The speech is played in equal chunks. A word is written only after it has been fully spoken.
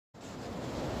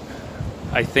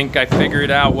I think I figured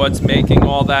out what's making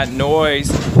all that noise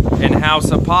in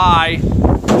House of Pie.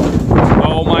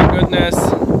 Oh my goodness.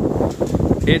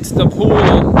 It's the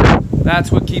pool.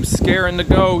 That's what keeps scaring the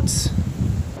goats.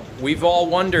 We've all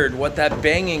wondered what that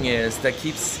banging is that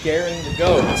keeps scaring the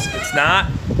goats. It's not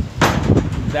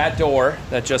that door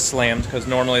that just slammed, because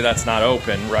normally that's not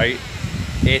open, right?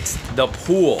 It's the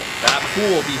pool. That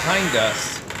pool behind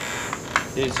us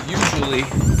is usually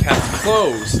kept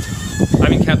closed.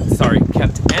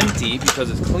 Kept empty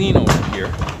because it's clean over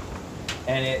here.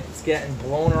 And it's getting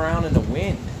blown around in the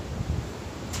wind.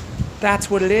 That's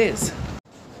what it is.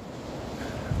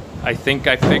 I think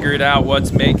I figured out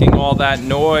what's making all that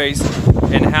noise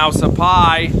in House of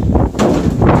Pie.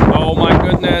 Oh my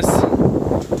goodness.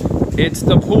 It's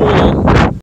the pool.